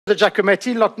de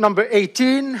Giacometti, lot number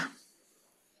 18.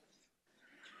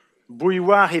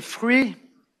 Bouilloire et fruits.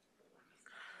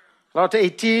 Lot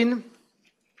 18.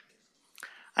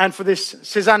 And for this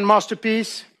Cezanne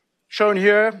masterpiece shown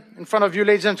here in front of you,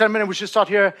 ladies and gentlemen, and we should start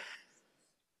here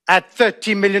at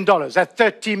 $30 million, at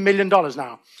 $30 million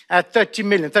now, at 30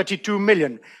 million, 32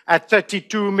 million, at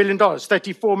 $32 million,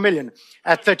 34 million,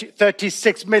 at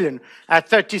 36 million, at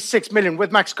 36 million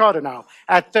with Max Carter now,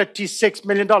 at $36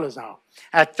 million now,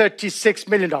 at $36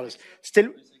 million, still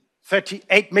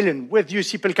 38 million with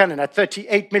UC Pilcanen at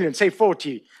 38 million, say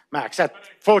 40, Max, at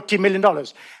 $40 million,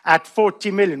 at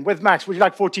 40 million with Max, would you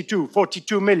like 42,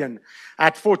 42 million,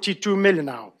 at 42 million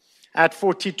now, at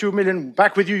 42 million,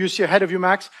 back with you, you see ahead of you,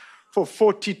 Max, for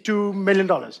 $42 million,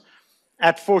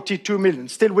 at 42 million,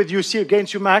 still with you, see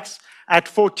against you, Max, at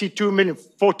 42 million,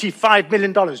 $45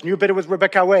 million, new bidder with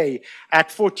Rebecca Way,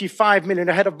 at 45 million,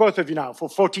 ahead of both of you now, for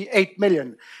 48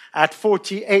 million, at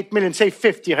 48 million, say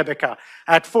 50, Rebecca,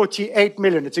 at 48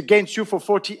 million, it's against you for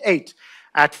 48,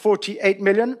 at 48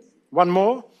 million, one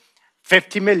more,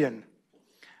 50 million,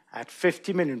 at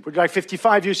 50 million, would you like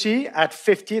 55, you see, at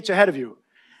 50, it's ahead of you.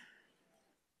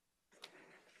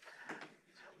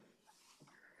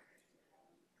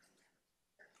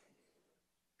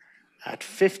 At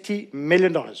 $50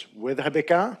 million with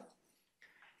Rebecca.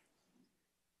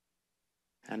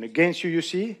 And against you, you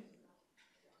see.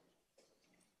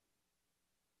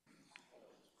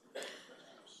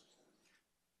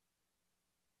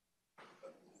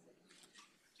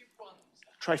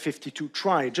 Try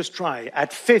 52, just try.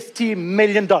 At $50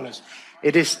 million.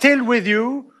 It is still with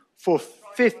you for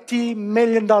 $50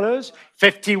 million,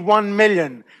 51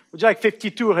 million. Would you like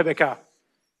 52, Rebecca?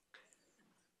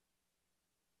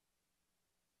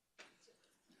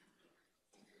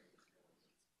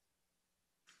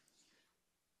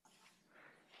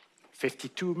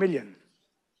 $52 million.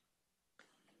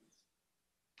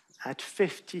 At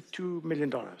 $52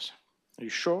 million. Are you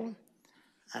sure?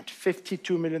 At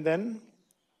 $52 million then.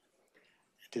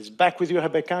 It is back with you,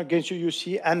 Rebecca, against you,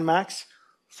 UC, and Max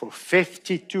for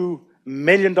 $52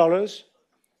 million.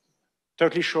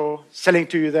 Totally sure. Selling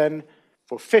to you then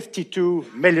for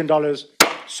 $52 million.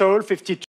 Sold, 52.